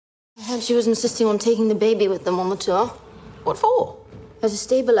heard she was insisting on taking the baby with them on the tour. What for? As a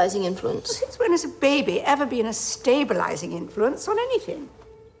stabilising influence. Since when has a baby ever been a stabilising influence on anything?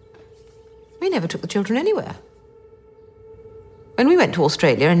 We never took the children anywhere. When we went to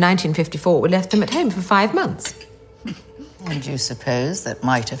Australia in 1954, we left them at home for 5 months. And you suppose that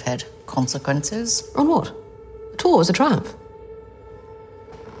might have had consequences? On what? The tour was a triumph.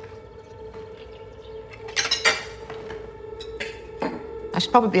 I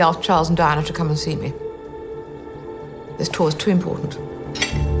should probably ask Charles and Diana to come and see me. This tour is too important.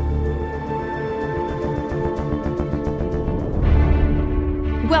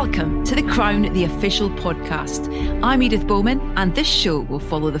 Welcome to The Crown, the official podcast. I'm Edith Bowman, and this show will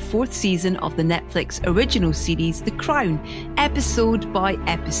follow the 4th season of the Netflix original series, The Crown, episode by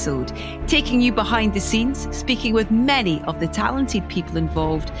episode, taking you behind the scenes, speaking with many of the talented people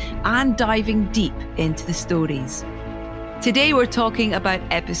involved, and diving deep into the stories. Today we're talking about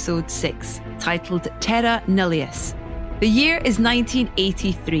episode 6, titled Terra, Nullius. The year is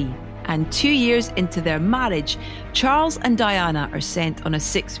 1983. And 2 years into their marriage, Charles and Diana are sent on a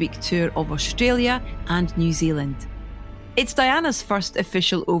 6-week tour of Australia and New Zealand. It's Diana's first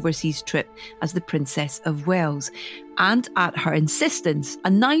official overseas trip as the Princess of Wales, and at her insistence, a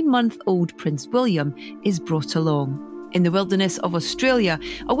 9-month-old Prince William is brought along. In the wilderness of Australia,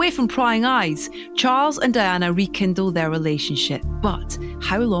 away from prying eyes, Charles and Diana rekindle their relationship. But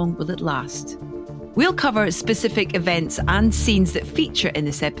how long will it last? We'll cover specific events and scenes that feature in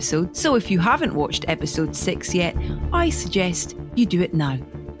this episode, so if you haven't watched episode 6 yet, I suggest you do it now,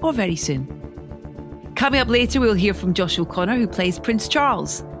 or very soon. Coming up later, we'll hear from Josh O'Connor, who plays Prince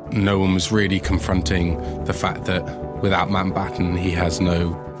Charles. No one was really confronting the fact that without Mountbatten, he has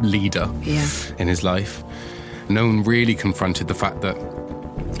no leader in his life. No one really confronted the fact that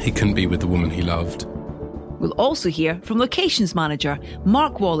he couldn't be with the woman he loved. We'll also hear from locations manager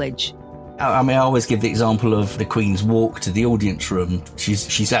Mark Walledge. I mean, I always give the example of the Queen's walk to the audience room.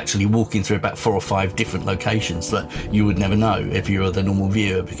 She's actually walking through about 4 or 5 different locations that you would never know if you're the normal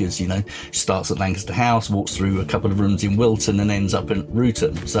viewer, because, you know, she starts at Lancaster House, walks through a couple of rooms in Wilton and ends up in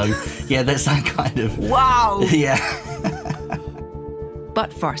Ruton. So, yeah, there's that kind of... Wow! Yeah.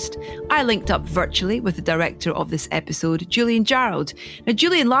 But first, I linked up virtually with the director of this episode, Julian Jarrold. Now,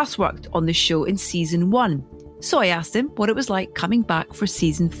 Julian last worked on the show in season 1, so I asked him what it was like coming back for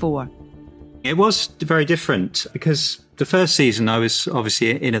season 4. It was very different because the first season I was obviously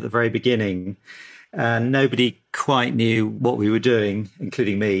in at the very beginning and nobody quite knew what we were doing,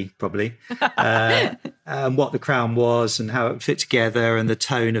 including me, probably, and what The Crown was and how it would fit together and the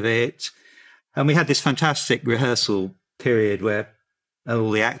tone of it. And we had this fantastic rehearsal period where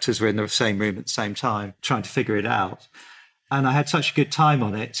all the actors were in the same room at the same time, trying to figure it out. And I had such a good time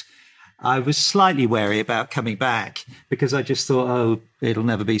on it. I was slightly wary about coming back because I just thought, oh, it'll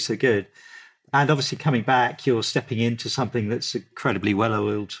never be so good. And obviously coming back, you're stepping into something that's an incredibly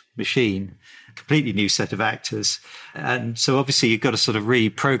well-oiled machine, a completely new set of actors. And so obviously you've got to sort of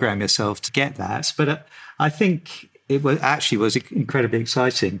reprogram yourself to get that. But I think it was incredibly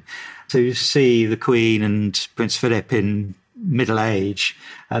exciting to see the Queen and Prince Philip in middle age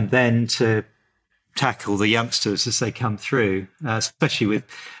and then to tackle the youngsters as they come through, especially with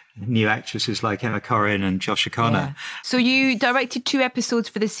new actresses like Emma Corrin and Josh O'Connor. Yeah. So you directed 2 episodes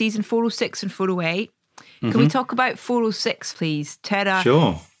for this season, 406 and 408. Can we talk about 406, please? Terra,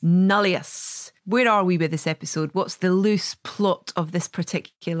 sure. Nullius. Where are we with this episode? What's the loose plot of this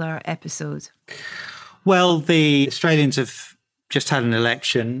particular episode? Well, the Australians have just had an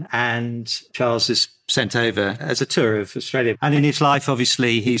election and Charles is sent over as a tour of Australia. And in his life,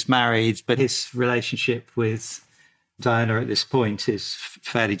 obviously, he's married, but his relationship with Diana at this point is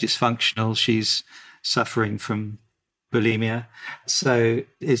fairly dysfunctional. She's suffering from bulimia. So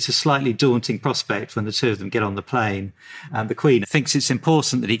it's a slightly daunting prospect when the two of them get on the plane. And the Queen thinks it's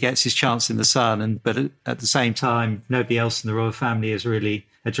important that he gets his chance in the sun. But at the same time, nobody else in the royal family is really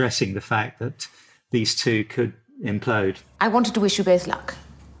addressing the fact that these two could implode. I wanted to wish you both luck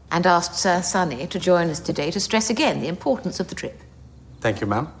and asked Sir Sonny to join us today to stress again the importance of the trip. Thank you,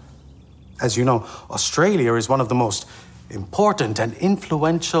 ma'am. As you know, Australia is one of the most important and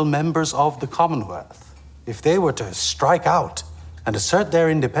influential members of the Commonwealth. If they were to strike out and assert their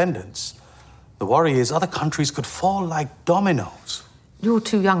independence, the worry is other countries could fall like dominoes. You're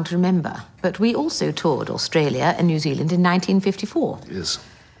too young to remember, but we also toured Australia and New Zealand in 1954. Yes.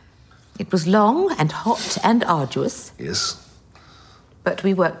 It was long and hot and arduous. Yes. But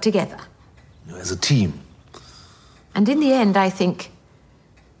we worked together. As a team. And in the end, I think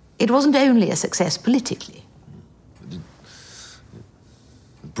it wasn't only a success politically. It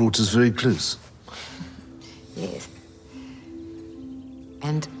brought us very close. Yes.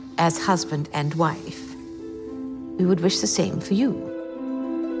 And as husband and wife, we would wish the same for you.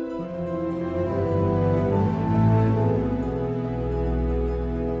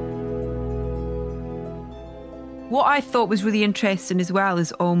 What I thought was really interesting as well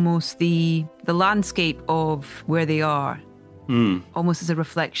is almost the landscape of where they are, almost as a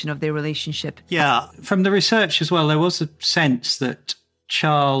reflection of their relationship. Yeah, from the research as well, there was a sense that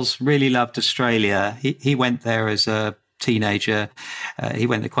Charles really loved Australia. He went there as a teenager. He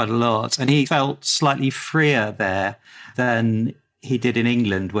went there quite a lot, and he felt slightly freer there than he did in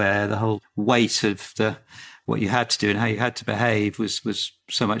England, where the whole weight of what you had to do and how you had to behave was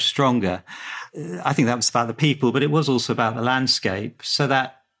so much stronger. I think that was about the people, but it was also about the landscape. So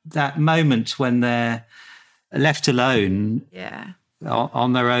that moment when they're left alone,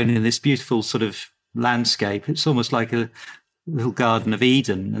 on their own in this beautiful sort of landscape, it's almost like a little Garden of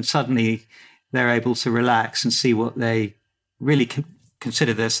Eden, and suddenly they're able to relax and see what they really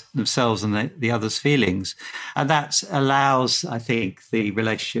consider themselves and the other's feelings. And that allows, I think, the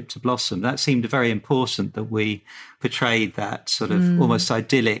relationship to blossom. That seemed very important, that we portrayed that sort of almost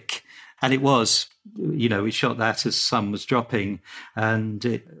idyllic. And it was, we shot that as sun was dropping, and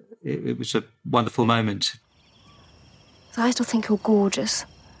it was a wonderful moment. I still think you're gorgeous.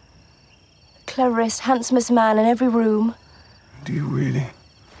 The cleverest, handsomest man in every room. Do you really?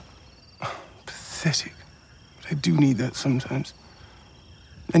 Oh, pathetic. But I do need that sometimes.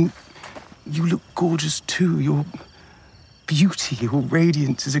 And you look gorgeous too. Your beauty, your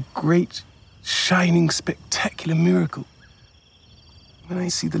radiance is a great, shining, spectacular miracle. When I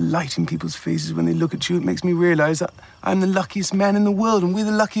see the light in people's faces when they look at you, it makes me realize that I'm the luckiest man in the world and we're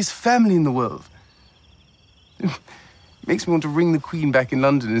the luckiest family in the world. It makes me want to ring the Queen back in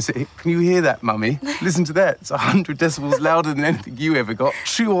London and say, "Can you hear that, Mummy? Listen to that. It's 100 decibels louder than anything you ever got.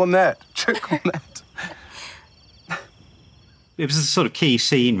 Chew on that. Choke on that." It was a sort of key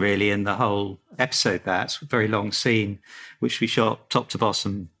scene, really, in the whole episode, that very long scene, which we shot top to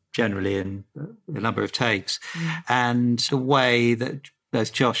bottom, generally in a number of takes. And the way that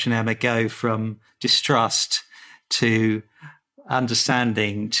both Josh and Emma go from distrust to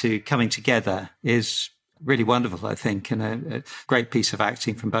understanding to coming together is really wonderful, I think, and a great piece of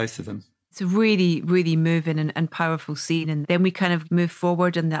acting from both of them. It's a really, really moving and powerful scene. And then we kind of move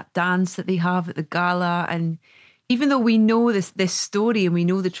forward in that dance that they have at the gala. And even though we know this story and we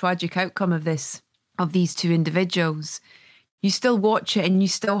know the tragic outcome of these two individuals, you still watch it and you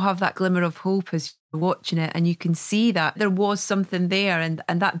still have that glimmer of hope as you're watching it, and you can see that there was something there, and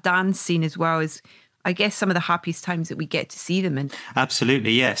that dance scene as well is, I guess, some of the happiest times that we get to see them in.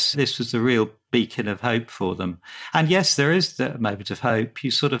 Absolutely, yes. This was a real beacon of hope for them. And yes, there is that moment of hope.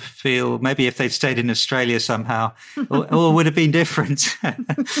 You sort of feel maybe if they'd stayed in Australia somehow, all would have been different.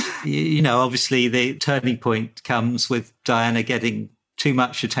 Obviously the turning point comes with Diana getting too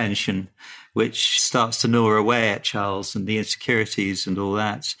much attention, which starts to gnaw away at Charles and the insecurities and all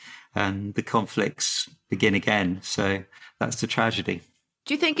that. And the conflicts begin again. So that's the tragedy.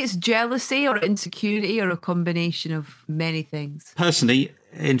 Do you think it's jealousy or insecurity or a combination of many things? Personally,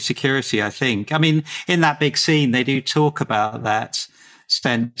 insecurity, I think. I mean, in that big scene, they do talk about that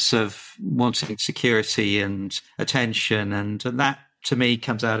sense of wanting security and attention. And that, to me,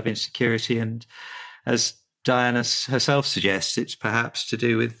 comes out of insecurity. And as Diana herself suggests, it's perhaps to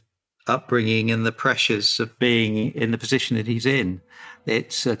do with upbringing and the pressures of being in the position that he's in.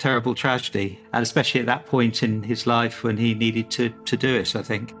 It's a terrible tragedy, and especially at that point in his life when he needed to do it, I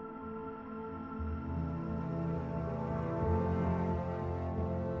think.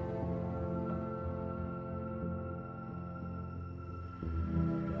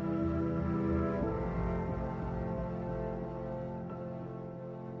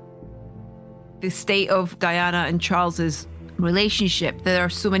 The state of Diana and Charles's relationship, there are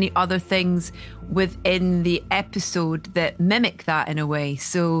so many other things within the episode that mimic that in a way.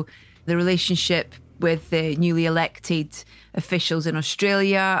 So the relationship with the newly elected officials in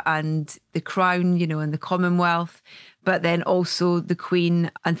Australia and the Crown, and the Commonwealth, but then also the Queen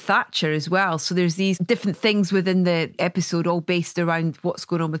and Thatcher as well. So there's these different things within the episode all based around what's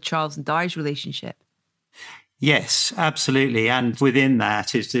going on with Charles and Di's relationship. Yes, absolutely. And within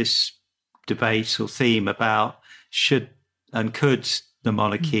that is this debate or theme about should and could the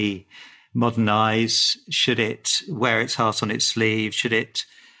monarchy modernise? Should it wear its heart on its sleeve? Should it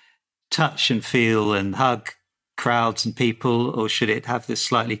touch and feel and hug crowds and people? Or should it have this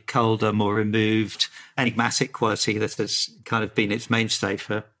slightly colder, more removed, enigmatic quality that has kind of been its mainstay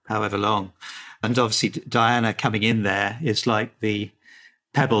for however long? And obviously Diana coming in there is like the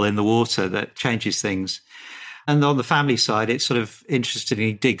pebble in the water that changes things. And on the family side, it sort of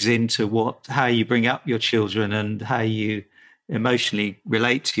interestingly digs into how you bring up your children and how you emotionally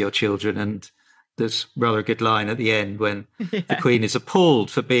relate to your children. And there's rather a good line at the end when the Queen is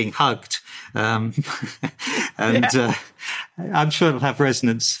appalled for being hugged. I'm sure it'll have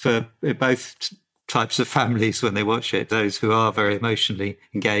resonance for both types of families when they watch it, those who are very emotionally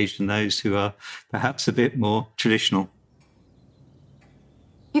engaged and those who are perhaps a bit more traditional.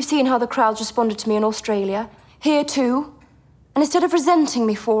 You've seen how the crowds responded to me in Australia. Here too. And instead of resenting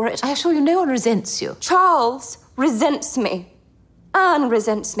me for it... I assure you no one resents you. Charles resents me. Anne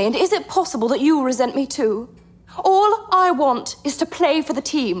resents me. And is it possible that you resent me too? All I want is to play for the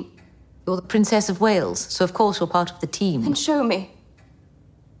team. You're the Princess of Wales, so of course you're part of the team. Then show me.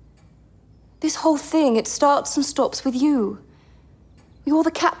 This whole thing, it starts and stops with you. You're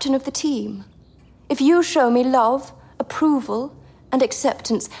the captain of the team. If you show me love, approval, and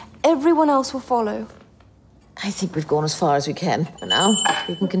acceptance, everyone else will follow. I think we've gone as far as we can for now.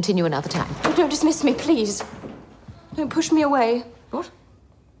 We can continue another time. Oh, don't dismiss me, please. Don't push me away. What?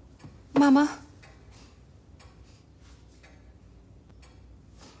 Mama.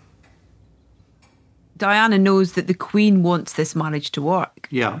 Diana knows that the Queen wants this marriage to work.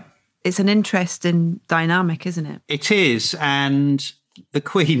 Yeah. It's an interesting dynamic, isn't it? It is, and the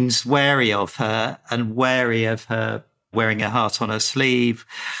Queen's wary of her and wary of her wearing her heart on her sleeve,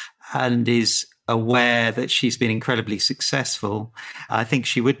 and is aware that she's been incredibly successful. I think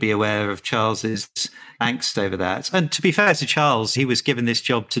she would be aware of Charles's angst over that. And to be fair to Charles, he was given this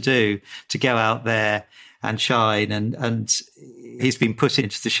job to do, to go out there and shine, and he's been put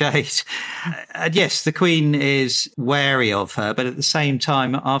into the shade. And yes, the Queen is wary of her, but at the same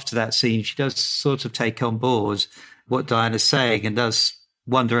time, after that scene, she does sort of take on board what Diana's saying and does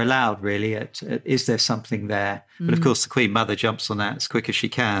wonder aloud, really, at is there something there? But of course, the Queen Mother jumps on that as quick as she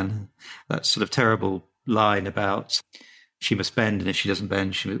can. That sort of terrible line about she must bend, and if she doesn't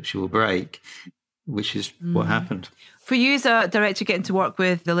bend, she will break, which is what happened. For you as a director getting to work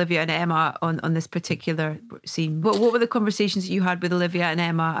with Olivia and Emma on this particular scene, what were the conversations that you had with Olivia and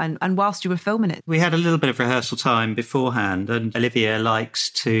Emma and whilst you were filming it? We had a little bit of rehearsal time beforehand, and Olivia likes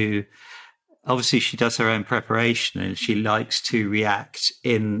to, obviously she does her own preparation and she likes to react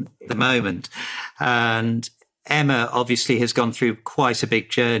in the moment. And Emma obviously has gone through quite a big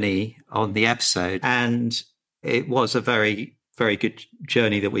journey on the episode, and it was a very, very good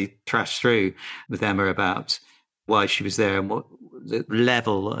journey that we thrashed through with Emma about why she was there and what the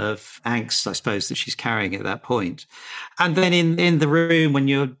level of angst, I suppose, that she's carrying at that point. And then in the room when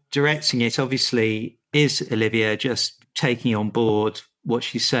you're directing it, obviously, is Olivia just taking on board what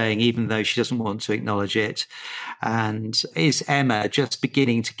she's saying, even though she doesn't want to acknowledge it? And is Emma just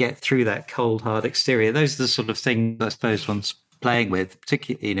beginning to get through that cold, hard exterior? Those are the sort of things, I suppose, one's playing with,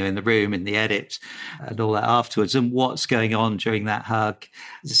 particularly, in the room, in the edit and all that afterwards. And what's going on during that hug,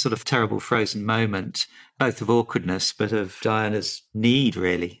 this sort of terrible frozen moment, both of awkwardness, but of Diana's need,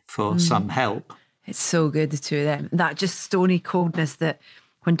 really, for some help. It's so good, the two of them. That just stony coldness that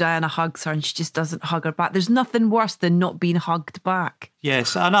when Diana hugs her and she just doesn't hug her back. There's nothing worse than not being hugged back.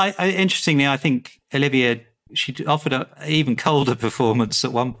 Yes, and interestingly, I think Olivia, she offered an even colder performance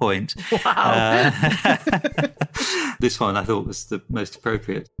at one point. Wow. This one I thought was the most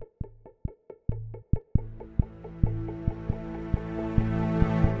appropriate.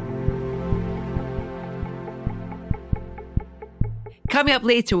 Coming up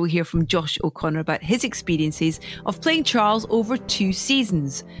later, we'll hear from Josh O'Connor about his experiences of playing Charles over 2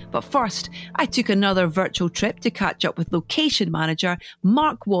 seasons. But first, I took another virtual trip to catch up with location manager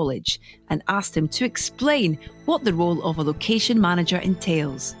Mark Walledge and asked him to explain what the role of a location manager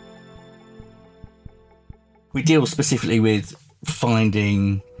entails. We deal specifically with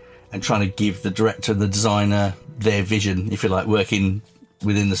finding and trying to give the director and the designer their vision, if you like, working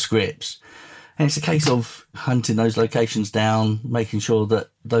within the scripts. And it's a case of hunting those locations down, making sure that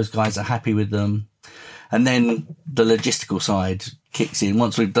those guys are happy with them. And then the logistical side kicks in.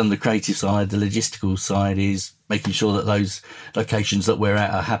 Once we've done the creative side, the logistical side is making sure that those locations that we're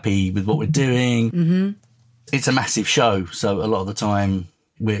at are happy with what we're doing. Mm-hmm. It's a massive show, so a lot of the time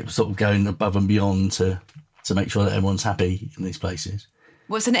we're sort of going above and beyond to make sure that everyone's happy in these places.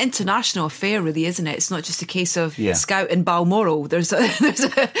 Well, it's an international affair, really, isn't it? It's not just a case of Scout in Balmoral. There's a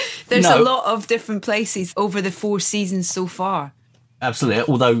lot of different places over the 4 seasons so far. Absolutely.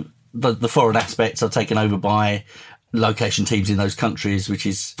 Although the foreign aspects are taken over by location teams in those countries, which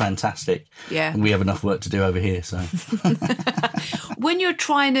is fantastic. Yeah. And we have enough work to do over here. So when you're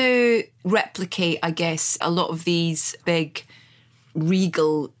trying to replicate, I guess, a lot of these big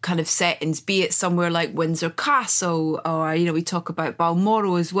regal kind of settings, be it somewhere like Windsor Castle or, we talk about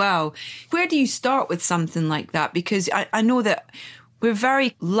Balmoral as well. Where do you start with something like that? Because I know that We're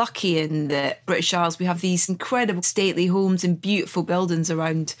very lucky in the British Isles. We have these incredible stately homes and beautiful buildings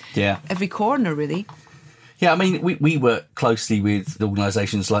around every corner, really. Yeah, I mean, we work closely with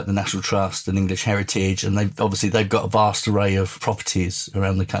organisations like the National Trust and English Heritage, and they've got a vast array of properties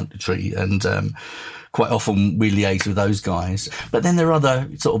around the country, and quite often we liaise with those guys. But then there are other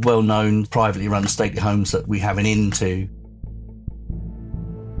sort of well-known privately run stately homes that we have an in to.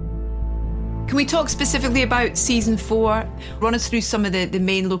 Can we talk specifically about season 4? Run us through some of the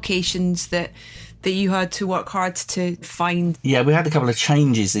main locations that you had to work hard to find. Yeah, we had a couple of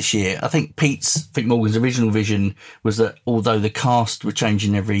changes this year. I think Morgan's original vision was that although the cast were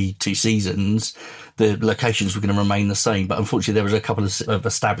changing every 2 seasons, the locations were going to remain the same. But unfortunately, there was a couple of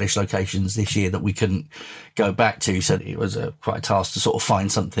established locations this year that we couldn't go back to. So it was quite a task to sort of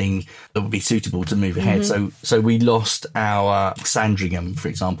find something that would be suitable to move ahead. So we lost our Sandringham, for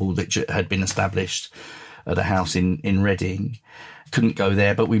example, that had been established at a house in Reading. Couldn't go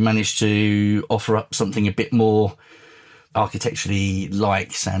there, but we managed to offer up something a bit more architecturally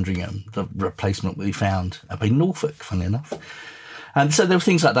like Sandringham, the replacement we found up in Norfolk, funnily enough. And so there were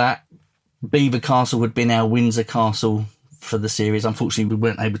things like that. Belvoir Castle had been our Windsor Castle for the series. Unfortunately, we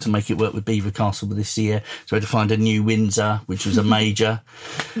weren't able to make it work with Belvoir Castle this year, so we had to find a new Windsor, which was a major,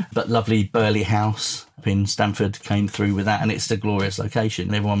 but lovely Burley House up in Stamford came through with that, and it's a glorious location.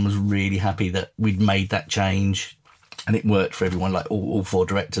 And everyone was really happy that we'd made that change. And it worked for everyone, like all 4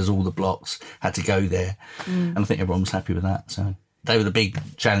 directors, all the blocks had to go there. And I think everyone was happy with that. So they were the big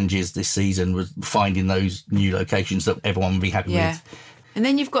challenges this season, was finding those new locations that everyone would be happy with. And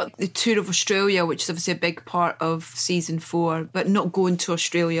then you've got the tour of Australia, which is obviously a big part of season 4, but not going to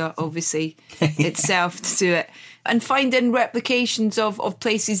Australia, obviously, itself to do it. And finding replications of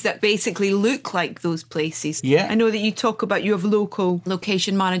places that basically look like those places. Yeah. I know that you talk about you have local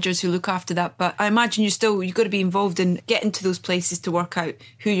location managers who look after that, but I imagine you've got to be involved in getting to those places to work out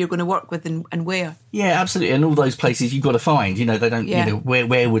who you're going to work with and where. Yeah, absolutely. And all those places you've got to find, they don't,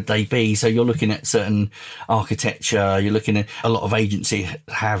 where would they be? So you're looking at certain architecture, you're looking at a lot of agencies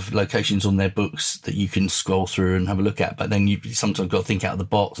have locations on their books that you can scroll through and have a look at, but then you sometimes got to think out of the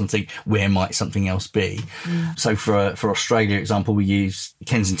box and think, where might something else be? So for Australia example, we use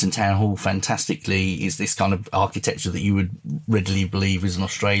Kensington Town Hall fantastically, is this kind of architecture that you would readily believe is in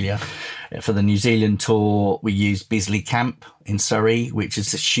Australia. For the New Zealand tour, we used Bisley Camp in Surrey, which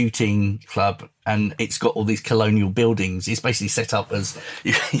is a shooting club, and it's got all these colonial buildings. It's basically set up as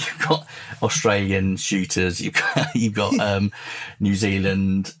you've got Australian shooters, you've got New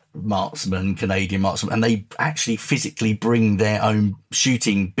Zealand marksmen, Canadian marksmen, and they actually physically bring their own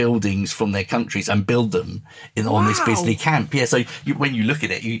shooting buildings from their countries and build them on this Bisley Camp. Yeah, so when you look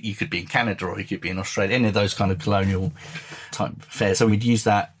at it, you could be in Canada or you could be in Australia, any of those kind of colonial type fairs. So we'd use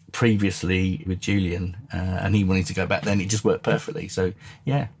that previously with Julian, and he wanted to go back then. It just worked perfectly. So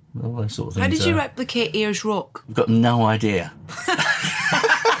yeah, all those sort of things. How did you replicate Ayers Rock? I've got no idea.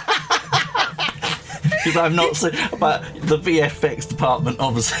 Because I'm not so, but the VFX department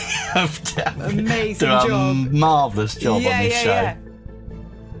obviously have amazing done job. A marvellous job on this show. Yeah.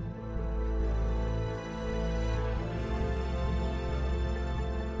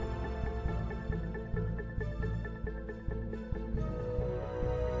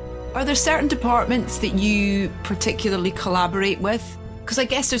 Are there certain departments that you particularly collaborate with? Because I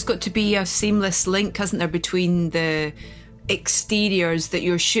guess there's got to be a seamless link, hasn't there, between the exteriors that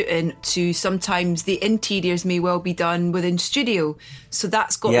you're shooting to sometimes the interiors may well be done within studio. So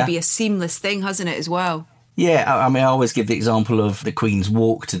that's got to be a seamless thing, hasn't it, as well? Yeah, I mean, I always give the example of the Queen's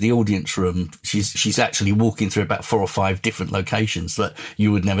walk to the audience room. She's actually walking through about 4 or 5 different locations that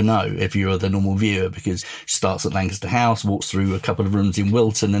you would never know if you're the normal viewer, because she starts at Lancaster House, walks through a couple of rooms in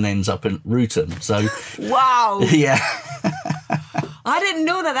Wilton and ends up at Rootham. So, wow. Yeah. I didn't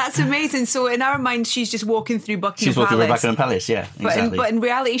know that. That's amazing. So in our mind, she's just walking through Buckingham Palace. She's walking through Buckingham Palace, yeah, exactly. But in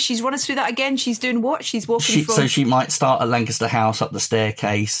reality, she's run us through that again. She's doing what? She's walking from... So she might start at Lancaster House, up the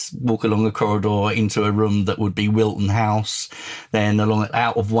staircase, walk along a corridor into a room that would be Wilton House, then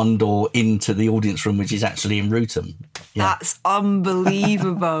out of one door into the audience room, which is actually in Rootham. Yeah. That's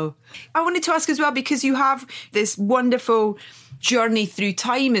unbelievable. I wanted to ask as well, because you have this wonderful journey through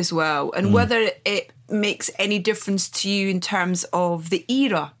time as well, and whether it makes any difference to you in terms of the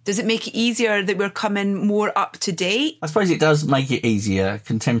era. Does it make it easier that we're coming more up to date? I suppose it does make it easier.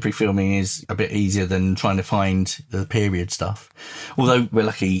 Contemporary filming is a bit easier than trying to find the period stuff. Although we're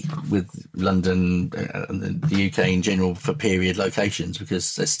lucky with London and the UK in general for period locations,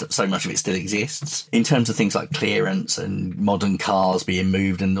 because there's so much of it still exists. In terms of things like clearance and modern cars being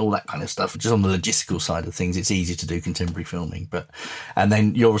moved and all that kind of stuff, just on the logistical side of things, it's easy to do contemporary filming. And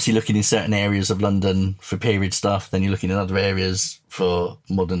then you're obviously looking in certain areas of London looking for period stuff, then you're looking in other areas for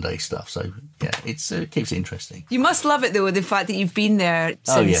modern day stuff. So yeah, it keeps it interesting. You must love it though, the fact that you've been there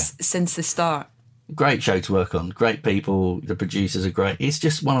since the start. Great show to work on. Great people. The producers are great. It's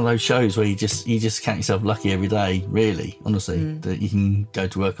just one of those shows where you just count yourself lucky every day, really, honestly, that you can go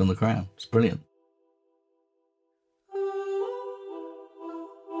to work on The Crown. It's brilliant.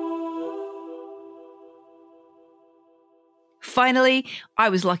 Finally, I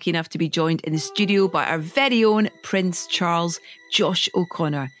was lucky enough to be joined in the studio by our very own Prince Charles, Josh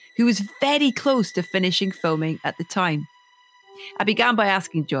O'Connor, who was very close to finishing filming at the time. I began by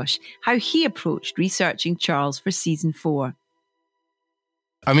asking Josh how he approached researching Charles for season 4.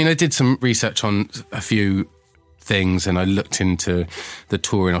 I mean, I did some research on a few things, and I looked into the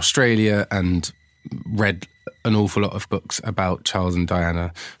tour in Australia and read an awful lot of books about Charles and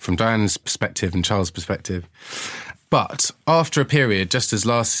Diana from Diana's perspective and Charles' perspective. But after a period, just as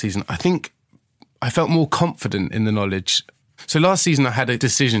last season, I think I felt more confident in the knowledge. So last season I had a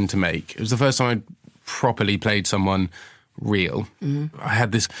decision to make. It was the first time I'd properly played someone real. I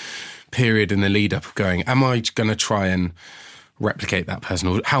had this period in the lead up of going, am I going to try and replicate that person,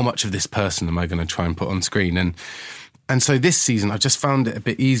 or how much of this person am I going to try and put on screen? And so this season I just found it a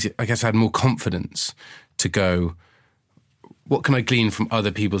bit easier. I guess I had more confidence to go, what can I glean from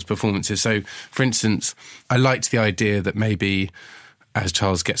other people's performances? So, for instance, I liked the idea that maybe as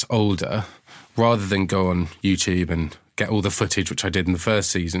Charles gets older, rather than go on YouTube and get all the footage, which I did in the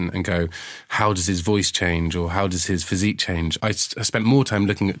first season, and go, how does his voice change or how does his physique change? I spent more time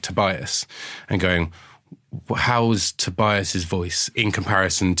looking at Tobias and going, how is Tobias's voice in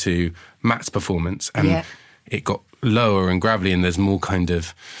comparison to Matt's performance? And it got lower and gravelly, and there's more kind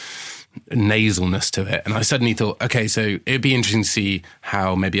of nasalness to it. And I suddenly thought, okay, so it'd be interesting to see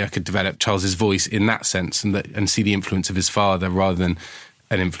how maybe I could develop Charles's voice in that sense, and see the influence of his father rather than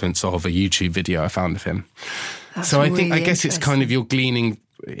an influence of a YouTube video I found of him. So I guess it's kind of you're gleaning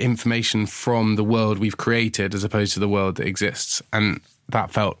information from the world we've created as opposed to the world that exists. And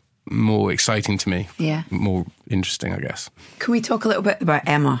that felt more exciting to me. Yeah. More interesting, I guess. Can we talk a little bit about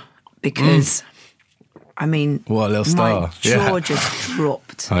Emma? Because, I mean, what a little star. My jaw just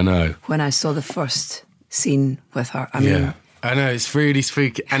dropped. I know. When I saw the first scene with her. I mean, I know, it's really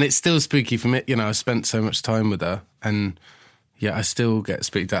spooky. And it's still spooky for me. You know, I spent so much time with her, and yeah, I still get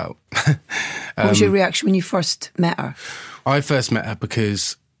spooked out. What was your reaction when you first met her? I first met her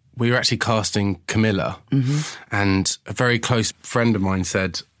because we were actually casting Camilla, and a very close friend of mine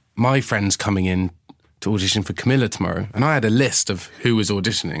said, my friend's coming in to audition for Camilla tomorrow. And I had a list of who was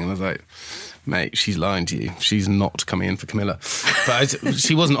auditioning, and I was like, mate, she's lying to you. She's not coming in for Camilla. But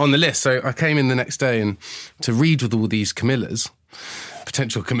she wasn't on the list. So I came in the next day and to read with all these Camillas,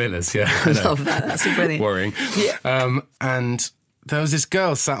 potential Camillas, I love that. That's brilliant. Worrying. Yeah. And there was this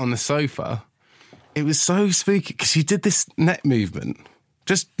girl sat on the sofa. It was so spooky because she did this neck movement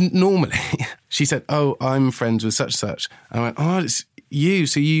just normally. She said, oh, I'm friends with such. And I went, oh, it's you.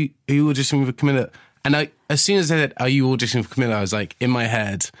 So are you auditioning for Camilla? And as soon as I said, are you auditioning for Camilla? I was like, in my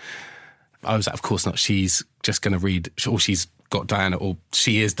head, I was like, of course not. She's just going to read, or she's got Diana, or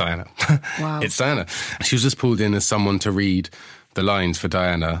she is Diana. Wow. It's Diana. She was just pulled in as someone to read the lines for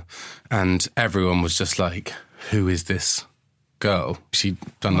Diana, and everyone was just like, who is this girl? She'd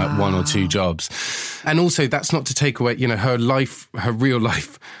done like one or two jobs. And also, that's not to take away, you know, her real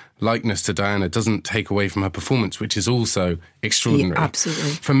life likeness to Diana doesn't take away from her performance, which is also extraordinary. Yeah,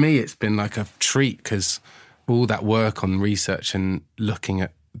 absolutely. For me, it's been like a treat because all that work on research and looking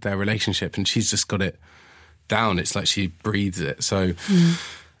at their relationship, and she's just got it down. It's like she breathes it. So,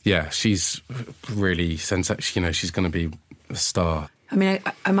 yeah, she's really sensational. You know, she's going to be a star. I mean,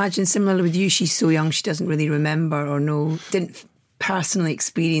 I imagine similarly with you, she's so young, she doesn't really remember or know, didn't personally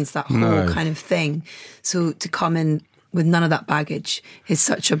experience that whole kind of thing. So to come in with none of that baggage is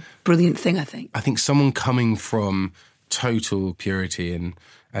such a brilliant thing, I think. I think someone coming from total purity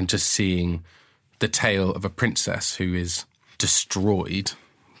and just seeing the tale of a princess who is destroyed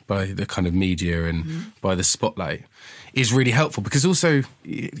by the kind of media and by the spotlight is really helpful, because also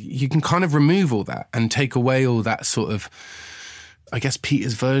you can kind of remove all that and take away all that sort of, I guess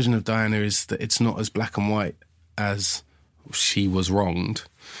Peter's version of Diana is that it's not as black and white as she was wronged,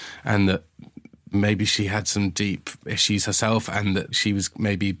 and that maybe she had some deep issues herself, and that she was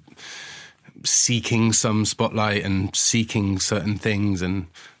maybe seeking some spotlight and seeking certain things, and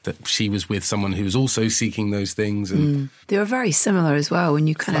that she was with someone who was also seeking those things. And they were very similar as well when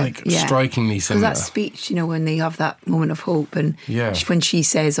you kind of... strikingly similar. Because that speech, you know, when they have that moment of hope, and when she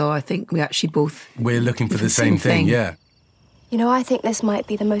says, oh, I think we actually both... We're looking for the same thing, yeah. You know, I think this might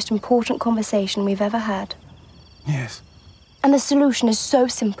be the most important conversation we've ever had. Yes. And the solution is so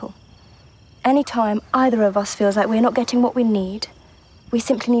simple. Any time either of us feels like we're not getting what we need, we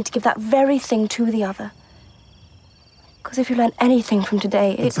simply need to give that very thing to the other. Because if you learn anything from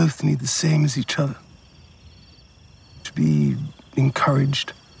today, We both need the same as each other. To be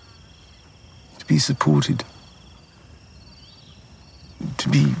encouraged. To be supported. To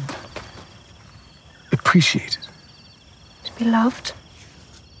be appreciated. To be loved.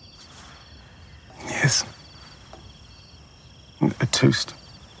 Yes. A toast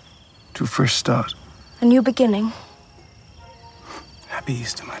to a fresh start. A new beginning. Happy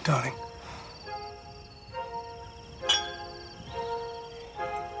Easter, my darling.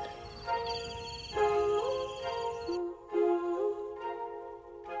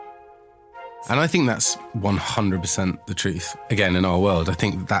 And I think that's 100% the truth. Again, in our world, I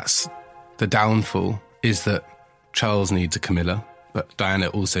think that's the downfall, is that Charles needs a Camilla, but Diana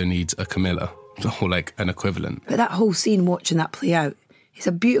also needs a Camilla, or like an equivalent. But that whole scene, watching that play out, it's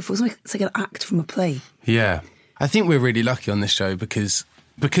it's like an act from a play. Yeah. I think we're really lucky on this show because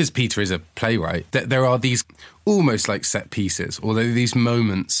Peter is a playwright, there are these almost like set pieces, although these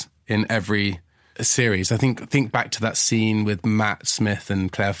moments in every series. I think back to that scene with Matt Smith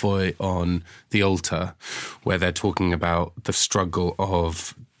and Claire Foy on the altar, where they're talking about the struggle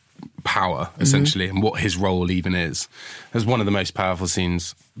of power, essentially, and what his role even is. It was one of the most powerful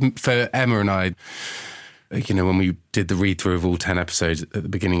scenes. For Emma and I, you know, when we did the read-through of all 10 episodes at the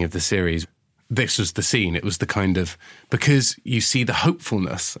beginning of the series, this was the scene. It was the kind of, because you see the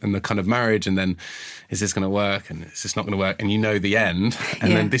hopefulness and the kind of marriage, and then is this going to work and is this not going to work? And you know the end.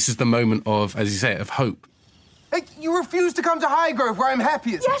 And then this is the moment of, as you say, of hope. Hey, you refuse to come to Highgrove, where I'm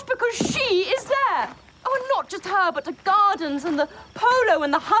happiest. Yes, because she is there. Oh, and not just her, but the gardens and the polo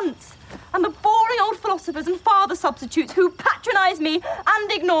and the hunts and the boring old philosophers and father substitutes who patronise me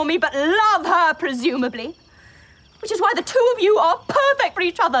and ignore me, but love her, presumably. Which is why the two of you are perfect for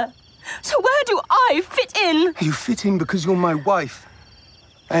each other. So where do I fit in? You fit in because you're my wife.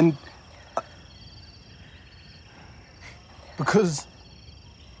 And because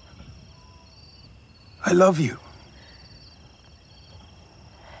I love you.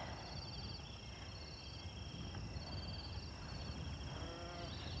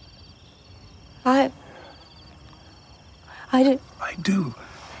 I do.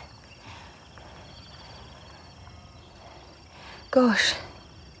 Gosh.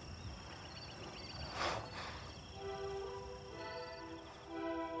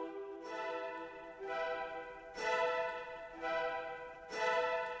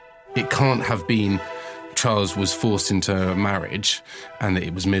 It can't have been Charles was forced into a marriage and that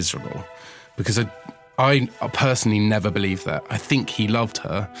it was miserable, because I personally never believed that. I think he loved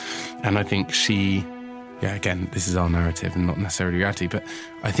her, and I think she, yeah, again, this is our narrative and not necessarily reality, but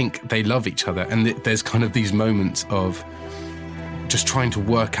I think they love each other, and there's kind of these moments of just trying to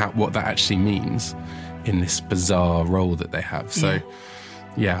work out what that actually means in this bizarre role that they have. So,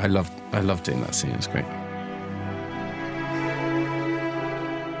 yeah, I love doing that scene. It's great.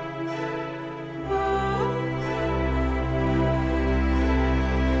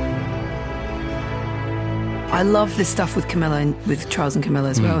 I love the stuff with Camilla and with Charles and Camilla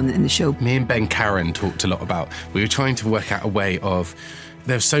as well in the show. Me and Ben Karen talked a lot about, we were trying to work out a way of,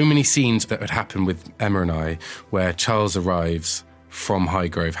 there's so many scenes that would happen with Emma and I where Charles arrives from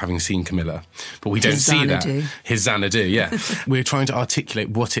Highgrove having seen Camilla, but we don't see that. His Xanadu, yeah. We were trying to articulate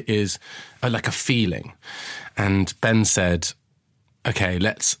what it is, like a feeling. And Ben said, okay,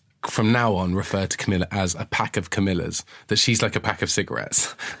 let's from now on refer to Camilla as a pack of Camillas, that she's like a pack of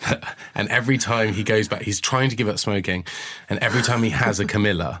cigarettes. And every time he goes back, he's trying to give up smoking, and every time he has a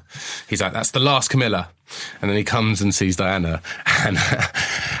Camilla, he's like, that's the last Camilla. And then he comes and sees Diana. And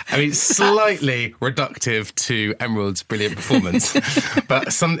I mean, slightly reductive to Emerald's brilliant performance.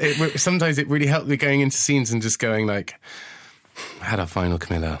 But sometimes it really helped me going into scenes and just going like, I had our final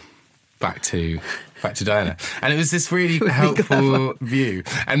Camilla, back to Diana. And it was this really helpful view.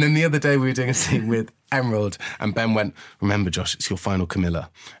 And then the other day we were doing a scene with Emerald, and Ben went, remember, Josh, it's your final Camilla.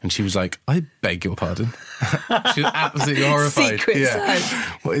 And she was like, I beg your pardon. She was absolutely horrified.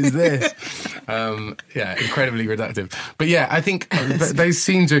 What is this? Incredibly reductive. But yeah, I think those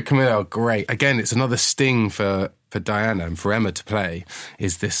scenes with Camilla are great. Again, it's another sting for Diana and for Emma to play,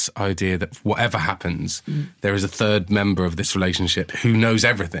 is this idea that whatever happens, there is a third member of this relationship who knows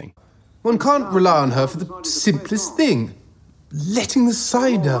everything. One can't rely on her for the simplest thing. Letting the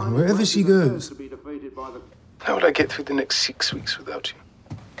side down wherever she goes. How would I get through the next 6 weeks without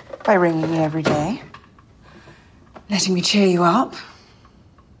you? By ringing you every day. Letting me cheer you up.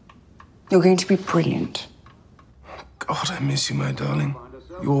 You're going to be brilliant. God, I miss you, my darling.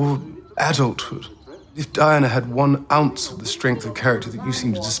 Your adulthood. If Diana had 1 ounce of the strength of character that you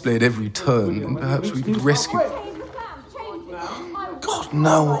seem to display at every turn, then perhaps we could rescue... God,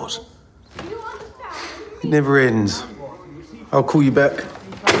 now what? It never ends. I'll call you back.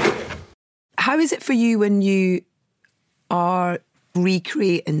 How is it for you when you are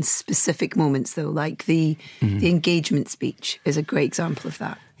recreating specific moments, though? Like the engagement speech is a great example of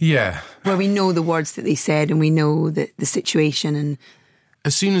that. Yeah. Where we know the words that they said and we know the situation. And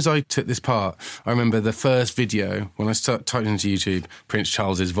as soon as I took this part, I remember the first video, when I typed into YouTube, Prince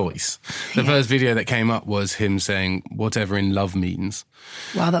Charles's voice. The first video that came up was him saying, whatever in love means.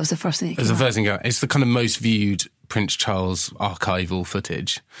 Wow, that was the first thing. It was the first thing. It's the kind of most viewed Prince Charles archival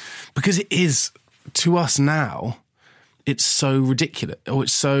footage. Because it is, to us now, it's so ridiculous, or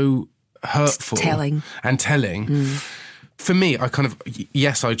it's so hurtful. It's telling. And telling. For me, I kind of,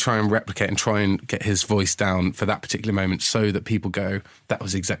 yes, I try and replicate and try and get his voice down for that particular moment so that people go, that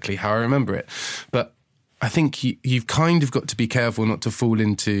was exactly how I remember it. But I think you've kind of got to be careful not to fall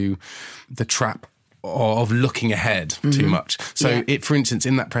into the trap of looking ahead too much. So for instance,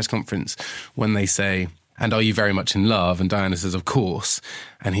 in that press conference, when they say, and are you very much in love? And Diana says, of course.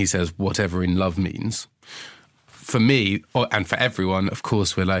 And he says, whatever in love means. For me, and for everyone, of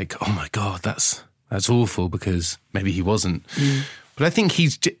course, we're like, oh my God, that's awful, because maybe he wasn't. But I think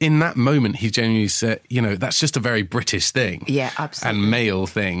he's, in that moment, he genuinely said, that's just a very British thing. Yeah, absolutely. And male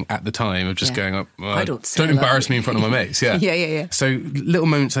thing at the time of just going up, I don't embarrass me in front of my mates. Yeah. Yeah. So little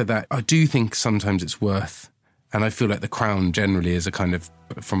moments like that, I do think sometimes it's worth, and I feel like The Crown generally is a kind of,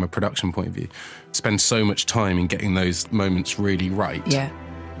 from a production point of view, spends so much time in getting those moments really right. Yeah.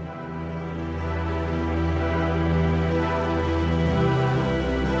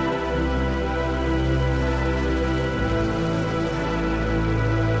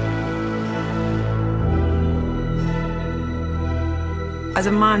 As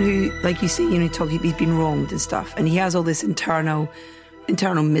a man who, like you say, he's been wronged and stuff, and he has all this internal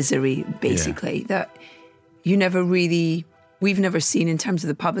misery, basically, that we've never seen in terms of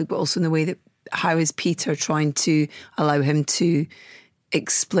the public, but also in the way that, how is Peter trying to allow him to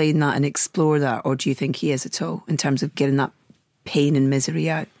explain that and explore that, or do you think he is at all, in terms of getting that pain and misery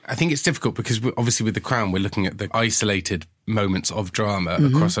out? I think it's difficult because obviously with The Crown, we're looking at the isolated moments of drama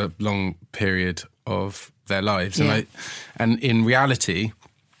across a long period of their lives. Yeah. And in reality,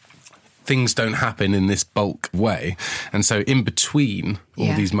 things don't happen in this bulk way. And so in between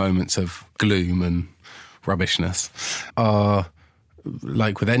all these moments of gloom and rubbishness are,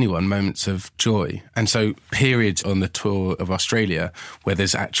 like with anyone, moments of joy. And so periods on the tour of Australia where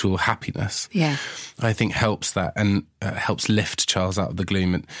there's actual happiness, I think helps that and helps lift Charles out of the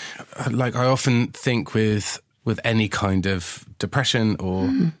gloom. And like I often think with any kind of depression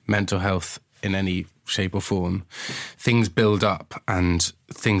or mental health in any shape or form, things build up, and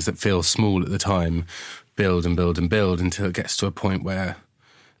things that feel small at the time build and build and build until it gets to a point where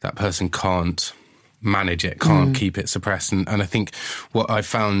that person can't manage it, can't keep it suppressed. And I think what I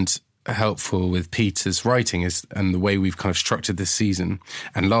found helpful with Peter's writing is, and the way we've kind of structured this season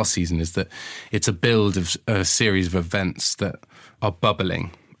and last season, is that it's a build of a series of events that are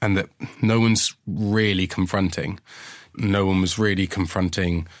bubbling and that no one's really confronting. No one was really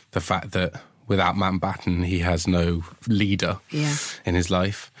confronting the fact that without Mountbatten, he has no leader in his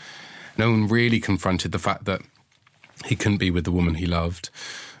life. No one really confronted the fact that he couldn't be with the woman he loved.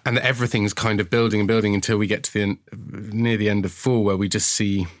 And that everything's kind of building and building until we get to near the end of 4, where we just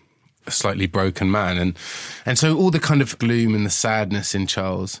see a slightly broken man. And so all the kind of gloom and the sadness in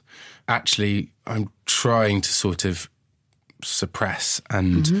Charles, actually, I'm trying to sort of suppress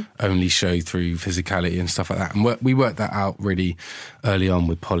and only show through physicality and stuff like that. And we worked that out really early on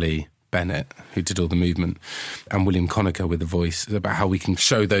with Polly Bennett, who did all the movement, and William Conacher with the voice, about how we can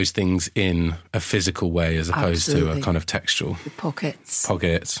show those things in a physical way as opposed to a kind of textual. The pockets.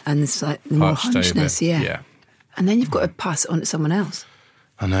 And it's like the more hunchness, yeah. And then you've got to pass it on to someone else.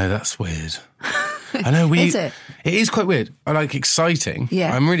 I know, that's weird. I know Is it? It is quite weird. I like exciting.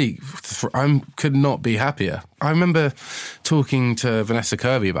 Yeah. I could not be happier. I remember talking to Vanessa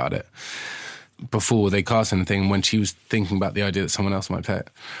Kirby about it before they cast anything, when she was thinking about the idea that someone else might play it.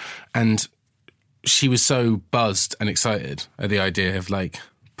 And she was so buzzed and excited at the idea of like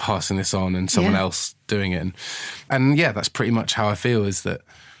passing this on and someone else doing it. And yeah, that's pretty much how I feel, is that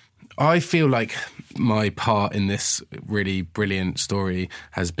I feel like my part in this really brilliant story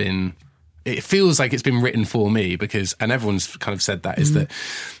has been, it feels like it's been written for me, because, and everyone's kind of said that, is that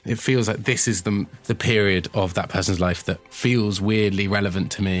it feels like this is the period of that person's life that feels weirdly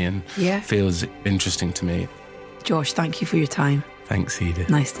relevant to me and feels interesting to me. Josh, thank you for your time. Thanks, Edith.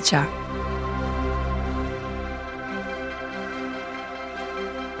 Nice to chat.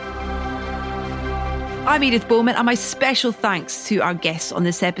 I'm Edith Bowman, and my special thanks to our guests on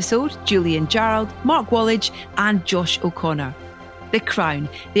this episode, Julian Jarrold, Mark Walledge and Josh O'Connor. The Crown,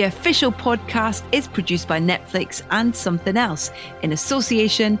 the official podcast, is produced by Netflix and Somethin Else in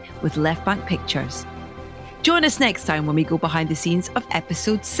association with Left Bank Pictures. Join us next time when we go behind the scenes of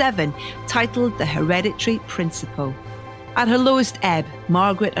episode 7, titled The Hereditary Principle. At her lowest ebb,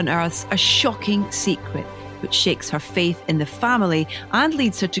 Margaret unearths a shocking secret which shakes her faith in the family and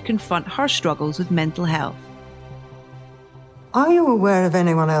leads her to confront her struggles with mental health. Are you aware of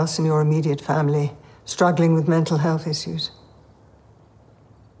anyone else in your immediate family struggling with mental health issues?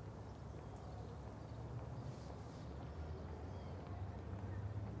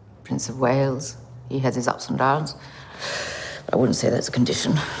 Prince of Wales, he has his ups and downs. But I wouldn't say that's a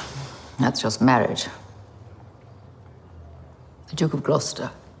condition. That's just marriage. The Duke of Gloucester,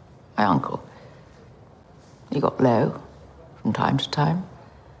 my uncle, he got low from time to time.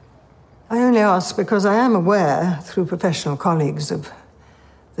 I only ask because I am aware, through professional colleagues, of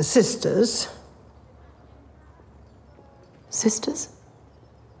the sisters. Sisters?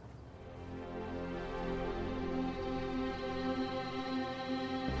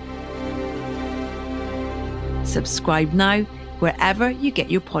 Subscribe now wherever you get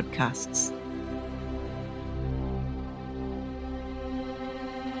your podcasts.